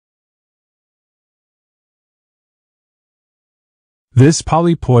This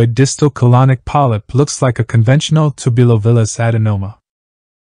polypoid distal colonic polyp looks like a conventional tubulovillous adenoma.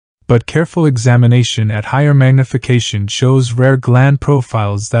 But careful examination at higher magnification shows rare gland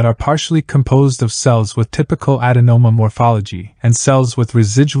profiles that are partially composed of cells with typical adenoma morphology and cells with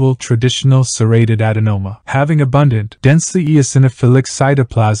residual traditional serrated adenoma, having abundant, densely eosinophilic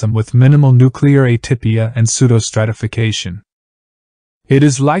cytoplasm with minimal nuclear atypia and pseudostratification. It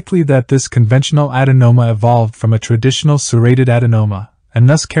is likely that this conventional adenoma evolved from a traditional serrated adenoma, and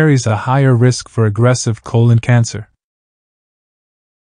thus carries a higher risk for aggressive colon cancer.